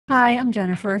Hi, I'm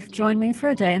Jennifer. Join me for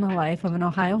a day in the life of an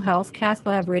OhioHealth cath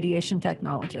lab radiation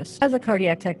technologist. As a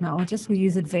cardiac technologist, we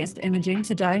use advanced imaging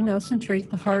to diagnose and treat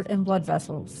the heart and blood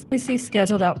vessels. We see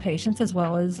scheduled outpatients as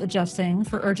well as adjusting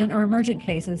for urgent or emergent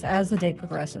cases as the day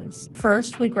progresses.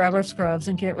 First, we grab our scrubs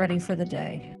and get ready for the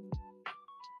day.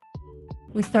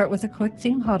 We start with a quick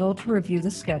team huddle to review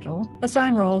the schedule,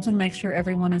 assign roles, and make sure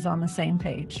everyone is on the same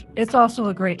page. It's also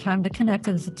a great time to connect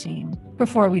as a team.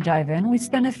 Before we dive in, we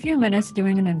spend a few minutes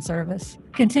doing an in-service.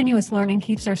 Continuous learning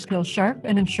keeps our skills sharp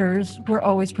and ensures we're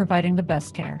always providing the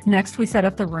best care. Next, we set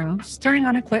up the rooms, turning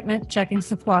on equipment, checking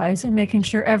supplies, and making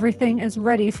sure everything is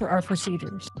ready for our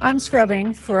procedures. I'm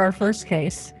scrubbing for our first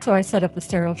case, so I set up the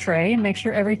sterile tray and make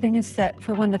sure everything is set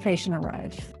for when the patient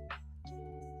arrives.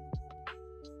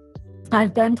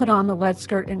 I've then put on the lead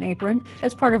skirt and apron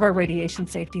as part of our radiation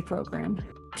safety program.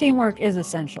 Teamwork is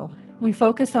essential. We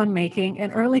focus on making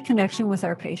an early connection with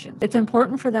our patients. It's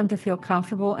important for them to feel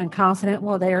comfortable and confident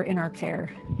while they are in our care.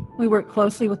 We work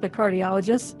closely with the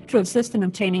cardiologist to assist in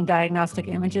obtaining diagnostic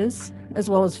images, as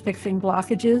well as fixing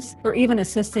blockages or even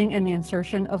assisting in the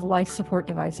insertion of life support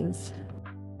devices.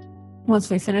 Once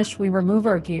we finish, we remove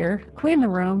our gear, clean the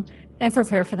room, and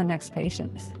prepare for the next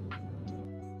patient.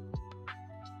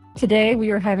 Today, we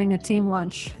are having a team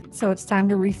lunch, so it's time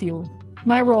to refuel.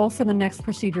 My role for the next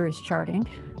procedure is charting.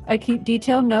 I keep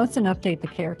detailed notes and update the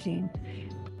care team.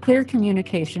 Clear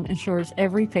communication ensures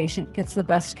every patient gets the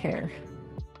best care.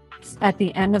 At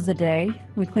the end of the day,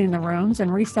 we clean the rooms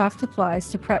and restock supplies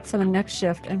to prep for the next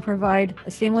shift and provide a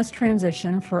seamless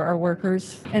transition for our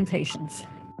workers and patients.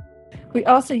 We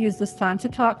also use this time to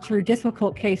talk through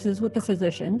difficult cases with the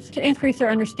physicians to increase their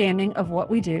understanding of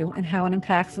what we do and how it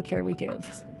impacts the care we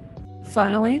give.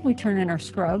 Finally, we turn in our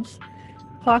scrubs,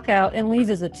 clock out, and leave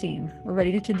as a team. We're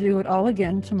ready to do it all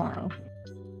again tomorrow.